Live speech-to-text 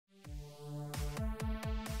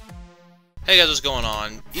Hey guys, what's going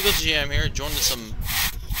on? Eagle GM here, joined in some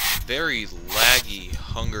very laggy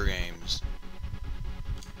Hunger Games.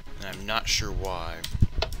 And I'm not sure why.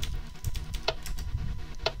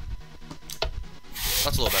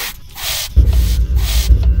 That's a little better.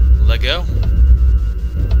 Let go.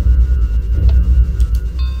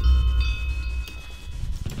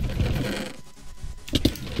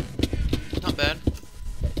 Not bad.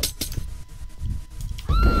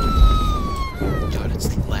 God, it's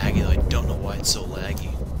laggy. I don't know why it's so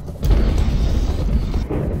laggy.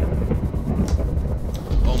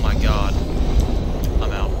 Oh my god.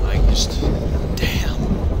 I'm out. Damn.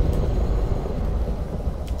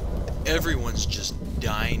 Everyone's just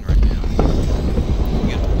dying right now.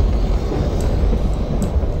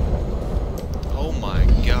 Oh my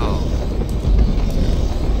god.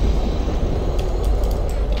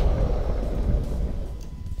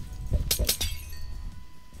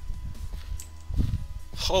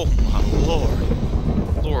 Oh my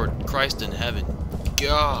lord. Lord Christ in heaven.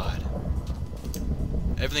 God.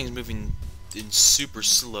 Everything's moving in super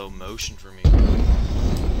slow motion for me.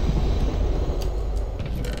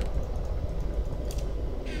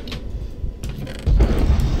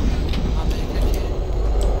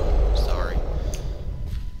 Sorry.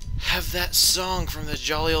 Have that song from the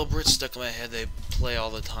Jolly Old Brits stuck in my head they play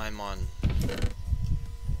all the time on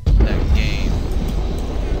that game.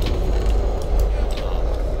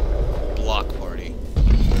 Block Party.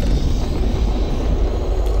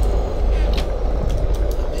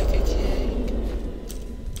 I'll make a cake.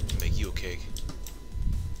 Make you a cake.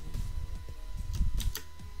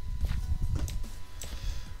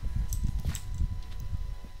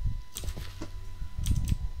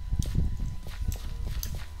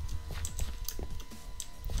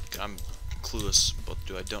 I'm clueless, but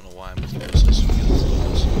I don't know why I'm clueless. I just feel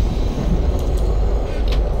clueless.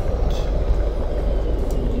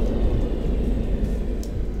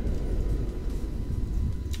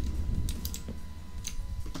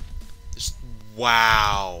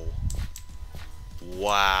 Wow.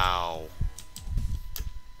 Wow.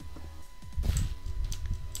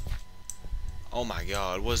 Oh my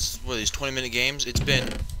god. What are these 20-minute games? It's been...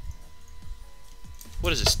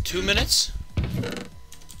 What is this? 2 minutes?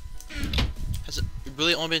 Has it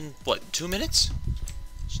really only been, what, 2 minutes?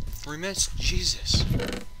 3 minutes? Jesus.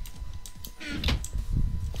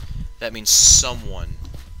 That means someone,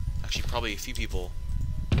 actually probably a few people,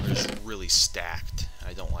 are just really stacked.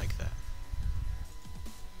 I don't like that.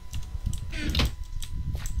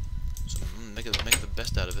 So make the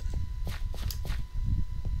best out of it.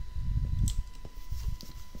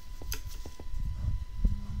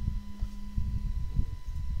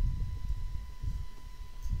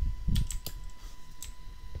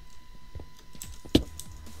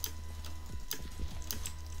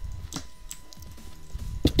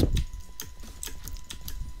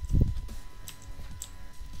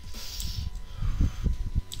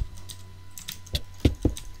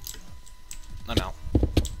 I'm out.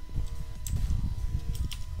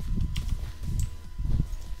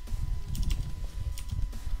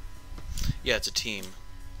 Yeah, it's a team.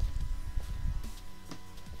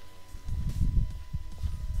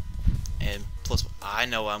 And plus, I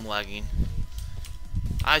know I'm lagging.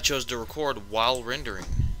 I chose to record while rendering.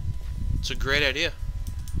 It's a great idea.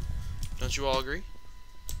 Don't you all agree?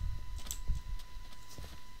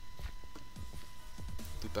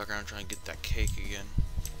 Loop back around and try and get that cake again.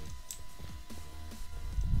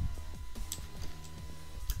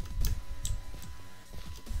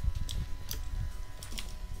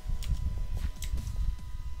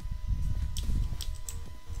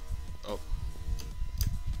 Oh.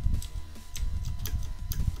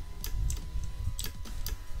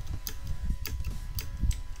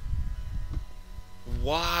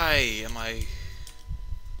 Why am I...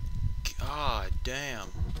 God damn.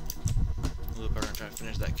 Loop around and try to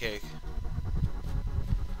finish that cake.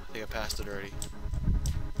 I think I passed it already.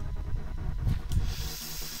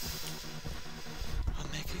 I'll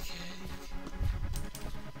make a cake.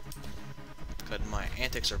 God, my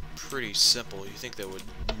antics are pretty simple. You think they would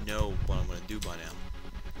know what I'm gonna do by now.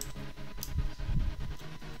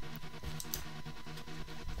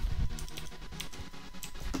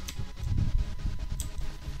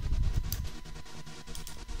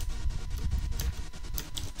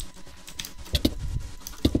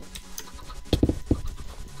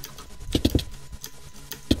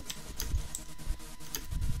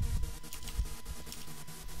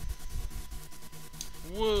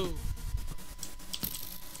 Woo!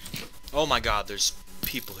 Oh my god, there's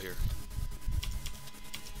people here.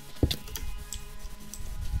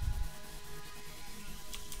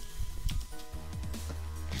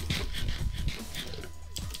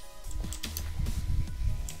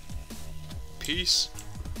 Peace.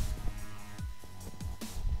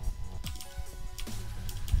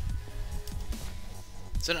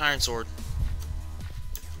 It's an iron sword.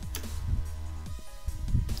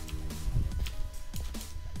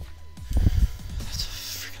 That's a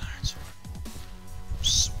freaking iron sword.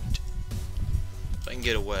 Sweet. If I can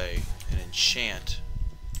get away and enchant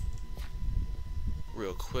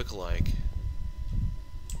real quick, like, if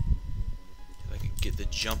I can get the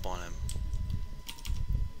jump on him.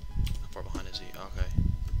 How far behind is he? Okay.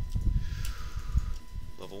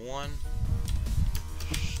 Level 1.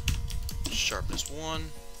 Sharpness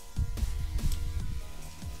 1.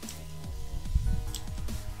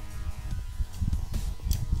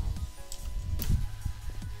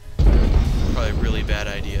 Probably a really bad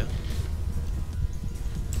idea.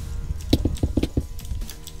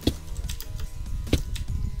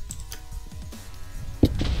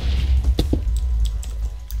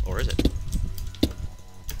 Or is it?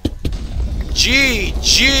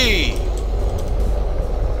 GG!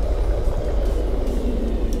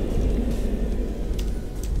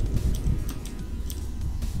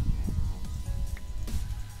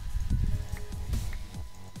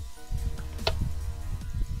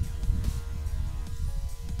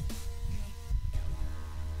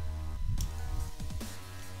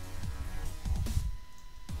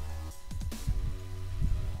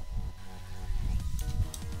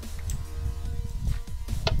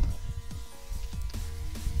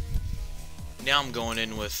 Now I'm going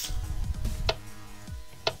in with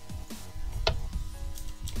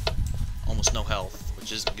almost no health,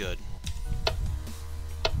 which isn't good.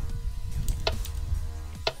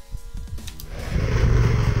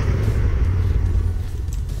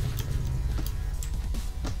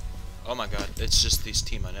 Oh my god, it's just this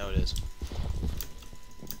team, I know it is.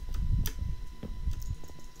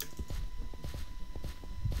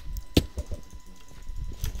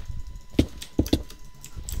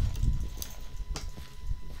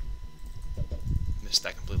 Missed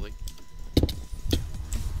that completely.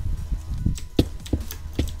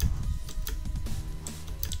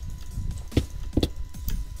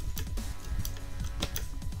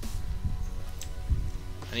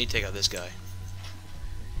 I need to take out this guy.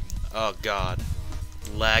 Oh god.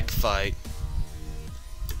 Lag fight.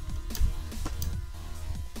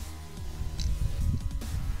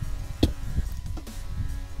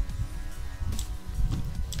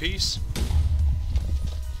 Peace.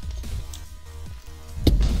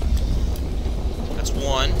 That's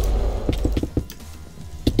 1.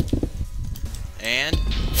 And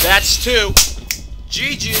that's 2.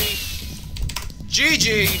 GG.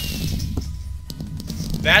 GG.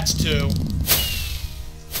 That's 2.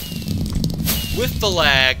 With the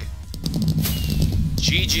lag.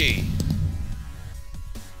 GG.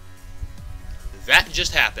 That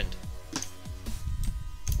just happened.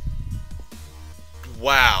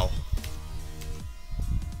 Wow.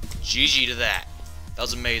 GG to that. That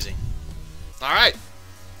was amazing. Alright.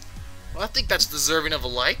 Well, I think that's deserving of a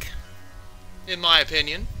like, in my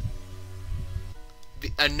opinion.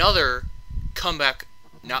 Another comeback,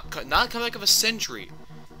 not comeback of a century.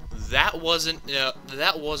 That wasn't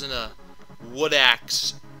a wood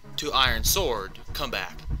axe to iron sword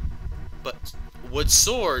comeback, but wood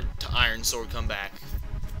sword to iron sword comeback.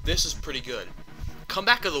 This is pretty good.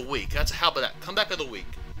 Comeback of the week. How about that? Comeback of the week.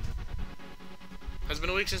 Has it been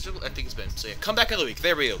a week since? I think it's been. So yeah, comeback of the week.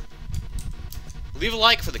 There we go. Leave a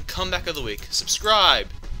like for the comeback of the week. Subscribe.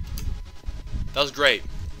 That was great.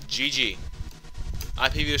 GG.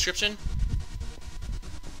 IPV description.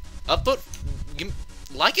 Upvote.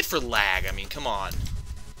 Like it for lag. I mean, come on.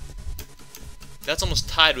 That's almost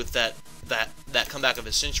tied with that comeback of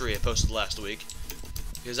the century I posted last week,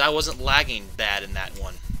 because I wasn't lagging bad in that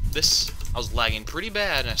one. This, I was lagging pretty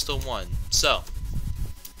bad and I still won. So,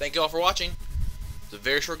 thank you all for watching. It's a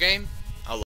very short game.